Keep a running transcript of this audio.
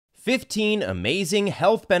15 amazing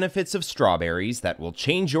health benefits of strawberries that will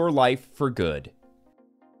change your life for good.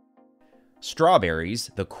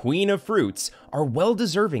 Strawberries, the queen of fruits, are well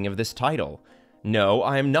deserving of this title. No,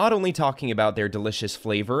 I am not only talking about their delicious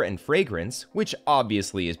flavor and fragrance, which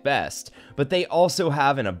obviously is best, but they also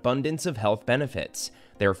have an abundance of health benefits.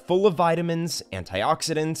 They're full of vitamins,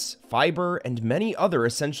 antioxidants, fiber, and many other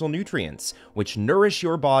essential nutrients, which nourish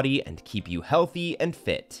your body and keep you healthy and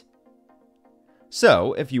fit.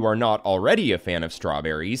 So, if you are not already a fan of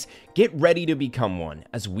strawberries, get ready to become one,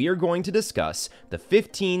 as we are going to discuss the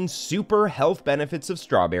 15 super health benefits of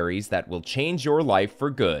strawberries that will change your life for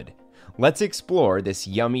good. Let's explore this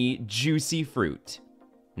yummy, juicy fruit.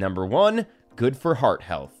 Number 1, good for heart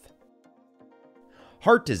health.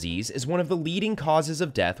 Heart disease is one of the leading causes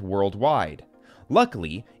of death worldwide.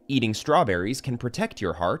 Luckily, eating strawberries can protect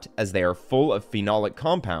your heart as they are full of phenolic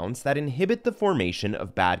compounds that inhibit the formation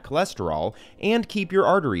of bad cholesterol and keep your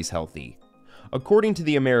arteries healthy. According to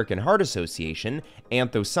the American Heart Association,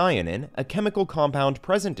 anthocyanin, a chemical compound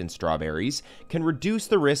present in strawberries, can reduce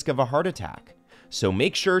the risk of a heart attack. So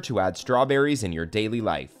make sure to add strawberries in your daily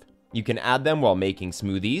life. You can add them while making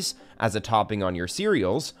smoothies, as a topping on your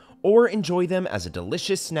cereals, or enjoy them as a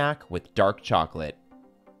delicious snack with dark chocolate.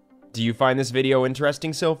 Do you find this video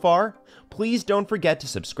interesting so far? Please don't forget to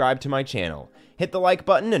subscribe to my channel. Hit the like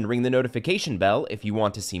button and ring the notification bell if you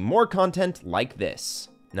want to see more content like this.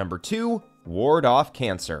 Number 2, ward off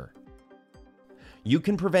cancer. You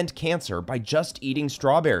can prevent cancer by just eating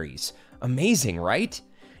strawberries. Amazing, right?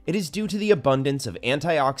 It is due to the abundance of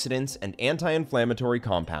antioxidants and anti-inflammatory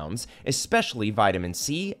compounds, especially vitamin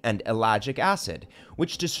C and ellagic acid,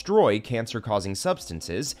 which destroy cancer-causing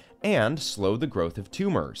substances and slow the growth of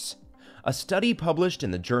tumors. A study published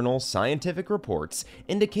in the journal Scientific Reports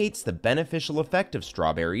indicates the beneficial effect of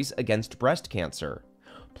strawberries against breast cancer.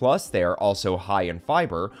 Plus, they are also high in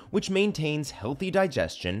fiber, which maintains healthy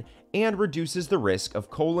digestion and reduces the risk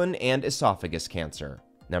of colon and esophagus cancer.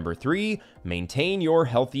 Number 3, maintain your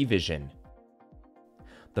healthy vision.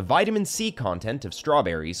 The vitamin C content of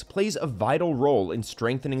strawberries plays a vital role in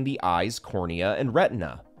strengthening the eye's cornea and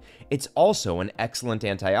retina. It's also an excellent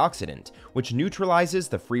antioxidant, which neutralizes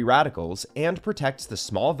the free radicals and protects the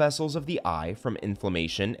small vessels of the eye from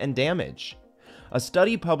inflammation and damage. A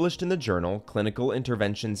study published in the journal Clinical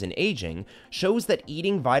Interventions in Aging shows that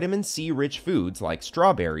eating vitamin C-rich foods like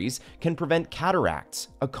strawberries can prevent cataracts,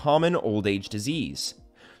 a common old age disease.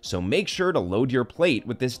 So make sure to load your plate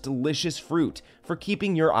with this delicious fruit for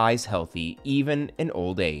keeping your eyes healthy even in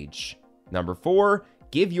old age. Number 4,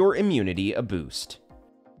 give your immunity a boost.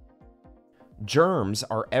 Germs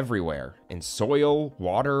are everywhere, in soil,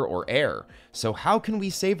 water, or air, so how can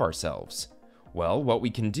we save ourselves? Well, what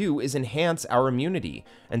we can do is enhance our immunity,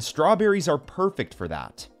 and strawberries are perfect for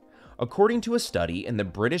that. According to a study in the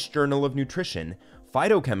British Journal of Nutrition,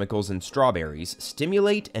 phytochemicals in strawberries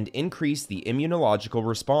stimulate and increase the immunological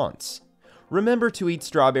response. Remember to eat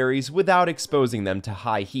strawberries without exposing them to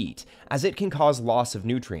high heat, as it can cause loss of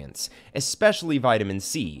nutrients, especially vitamin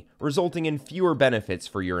C, resulting in fewer benefits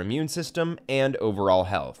for your immune system and overall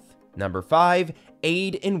health. Number 5,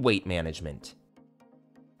 aid in weight management.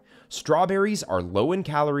 Strawberries are low in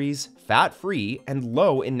calories, fat-free, and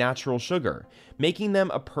low in natural sugar, making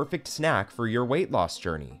them a perfect snack for your weight loss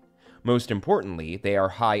journey. Most importantly, they are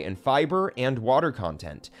high in fiber and water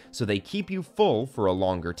content, so they keep you full for a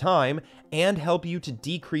longer time and help you to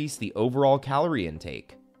decrease the overall calorie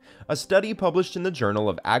intake. A study published in the Journal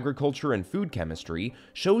of Agriculture and Food Chemistry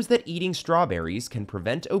shows that eating strawberries can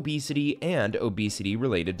prevent obesity and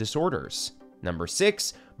obesity-related disorders. Number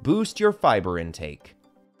 6, boost your fiber intake.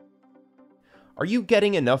 Are you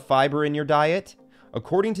getting enough fiber in your diet?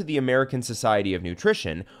 According to the American Society of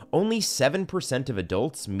Nutrition, only 7% of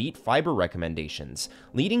adults meet fiber recommendations,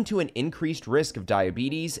 leading to an increased risk of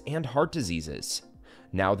diabetes and heart diseases.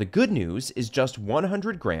 Now, the good news is just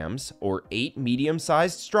 100 grams, or 8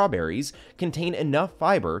 medium-sized strawberries, contain enough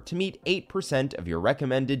fiber to meet 8% of your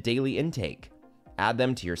recommended daily intake. Add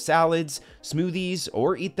them to your salads, smoothies,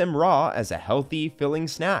 or eat them raw as a healthy, filling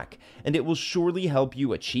snack, and it will surely help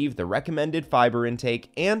you achieve the recommended fiber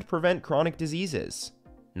intake and prevent chronic diseases.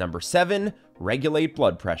 Number 7, regulate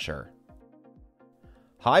blood pressure.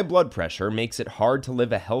 High blood pressure makes it hard to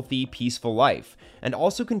live a healthy, peaceful life, and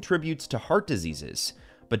also contributes to heart diseases.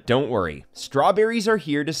 But don't worry, strawberries are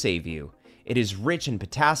here to save you. It is rich in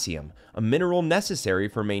potassium, a mineral necessary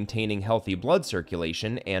for maintaining healthy blood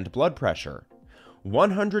circulation and blood pressure.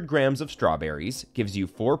 100 grams of strawberries gives you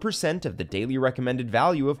 4% of the daily recommended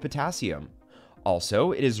value of potassium.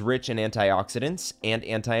 Also, it is rich in antioxidants and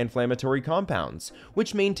anti-inflammatory compounds,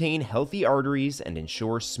 which maintain healthy arteries and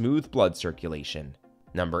ensure smooth blood circulation.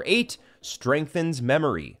 Number 8. Strengthens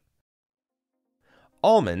memory.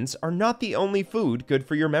 Almonds are not the only food good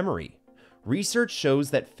for your memory. Research shows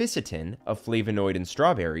that fisetin, a flavonoid in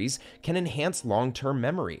strawberries, can enhance long-term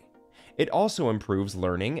memory. It also improves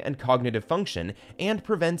learning and cognitive function and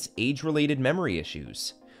prevents age-related memory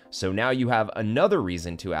issues. So now you have another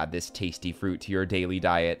reason to add this tasty fruit to your daily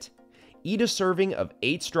diet. Eat a serving of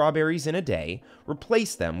 8 strawberries in a day,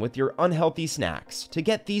 replace them with your unhealthy snacks to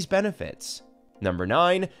get these benefits. Number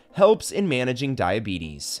 9. Helps in managing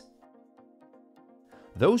diabetes.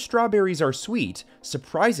 Though strawberries are sweet,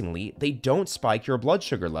 surprisingly, they don't spike your blood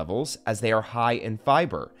sugar levels as they are high in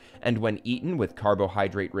fiber, and when eaten with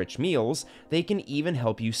carbohydrate-rich meals, they can even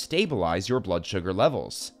help you stabilize your blood sugar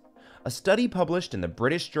levels. A study published in the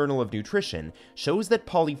British Journal of Nutrition shows that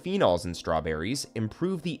polyphenols in strawberries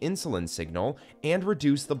improve the insulin signal and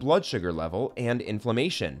reduce the blood sugar level and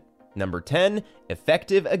inflammation. Number 10.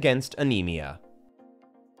 Effective against anemia.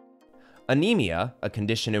 Anemia, a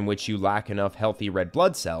condition in which you lack enough healthy red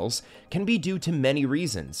blood cells, can be due to many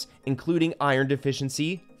reasons, including iron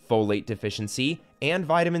deficiency, folate deficiency, and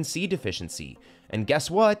vitamin C deficiency. And guess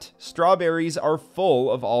what? Strawberries are full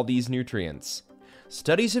of all these nutrients.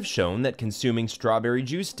 Studies have shown that consuming strawberry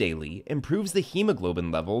juice daily improves the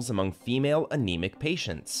hemoglobin levels among female anemic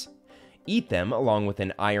patients. Eat them along with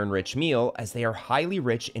an iron-rich meal as they are highly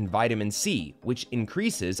rich in vitamin C, which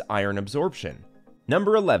increases iron absorption.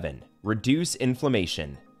 Number 11. Reduce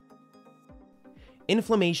inflammation.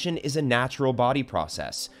 Inflammation is a natural body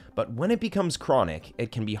process, but when it becomes chronic,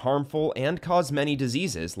 it can be harmful and cause many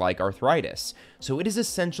diseases like arthritis, so it is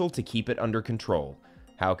essential to keep it under control.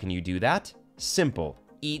 How can you do that? Simple.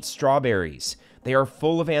 Eat strawberries. They are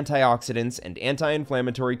full of antioxidants and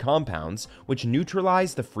anti-inflammatory compounds which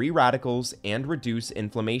neutralize the free radicals and reduce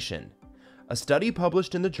inflammation. A study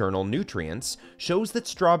published in the journal Nutrients shows that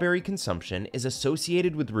strawberry consumption is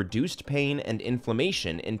associated with reduced pain and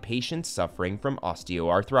inflammation in patients suffering from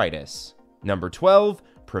osteoarthritis. Number 12.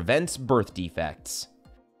 Prevents birth defects.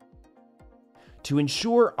 To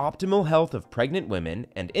ensure optimal health of pregnant women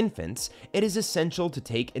and infants, it is essential to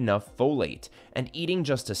take enough folate, and eating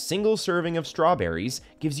just a single serving of strawberries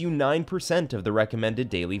gives you 9% of the recommended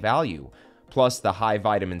daily value. Plus the high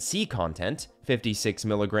vitamin C content, 56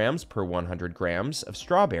 milligrams per 100 grams of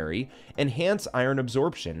strawberry, enhance iron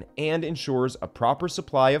absorption and ensures a proper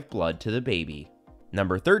supply of blood to the baby.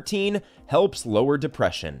 Number 13. Helps lower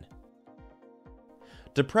depression.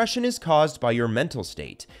 Depression is caused by your mental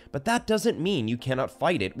state, but that doesn't mean you cannot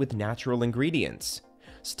fight it with natural ingredients.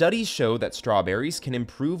 Studies show that strawberries can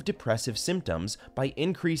improve depressive symptoms by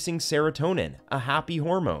increasing serotonin, a happy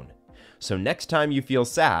hormone. So next time you feel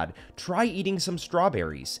sad, try eating some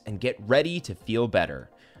strawberries and get ready to feel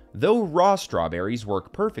better. Though raw strawberries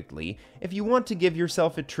work perfectly, if you want to give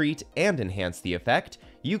yourself a treat and enhance the effect,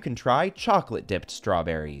 you can try chocolate-dipped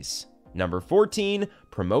strawberries. Number 14.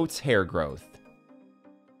 Promotes hair growth.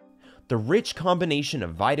 The rich combination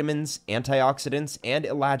of vitamins, antioxidants, and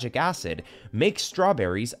ellagic acid makes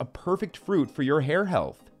strawberries a perfect fruit for your hair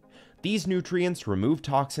health. These nutrients remove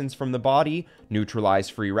toxins from the body, neutralize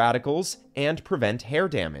free radicals, and prevent hair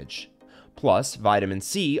damage. Plus, vitamin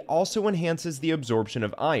C also enhances the absorption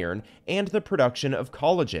of iron and the production of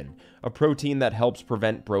collagen, a protein that helps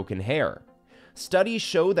prevent broken hair. Studies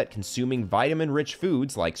show that consuming vitamin-rich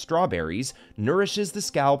foods like strawberries nourishes the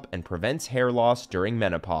scalp and prevents hair loss during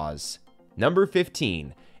menopause. Number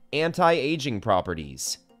 15. Anti-aging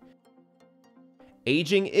properties.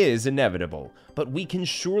 Aging is inevitable, but we can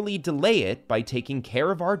surely delay it by taking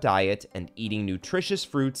care of our diet and eating nutritious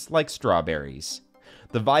fruits like strawberries.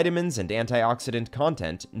 The vitamins and antioxidant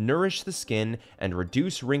content nourish the skin and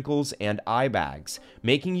reduce wrinkles and eye bags,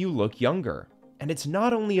 making you look younger. And it's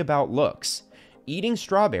not only about looks. Eating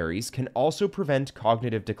strawberries can also prevent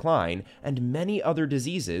cognitive decline and many other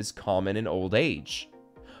diseases common in old age.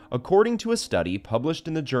 According to a study published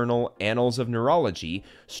in the journal Annals of Neurology,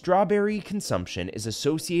 strawberry consumption is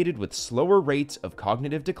associated with slower rates of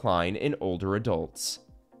cognitive decline in older adults.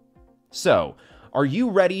 So, are you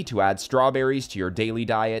ready to add strawberries to your daily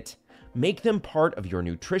diet? Make them part of your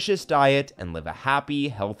nutritious diet and live a happy,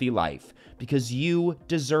 healthy life, because you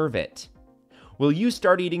deserve it. Will you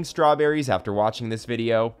start eating strawberries after watching this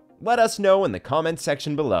video? Let us know in the comments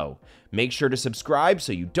section below. Make sure to subscribe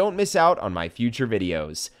so you don't miss out on my future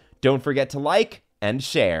videos. Don't forget to like and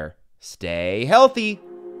share. Stay healthy!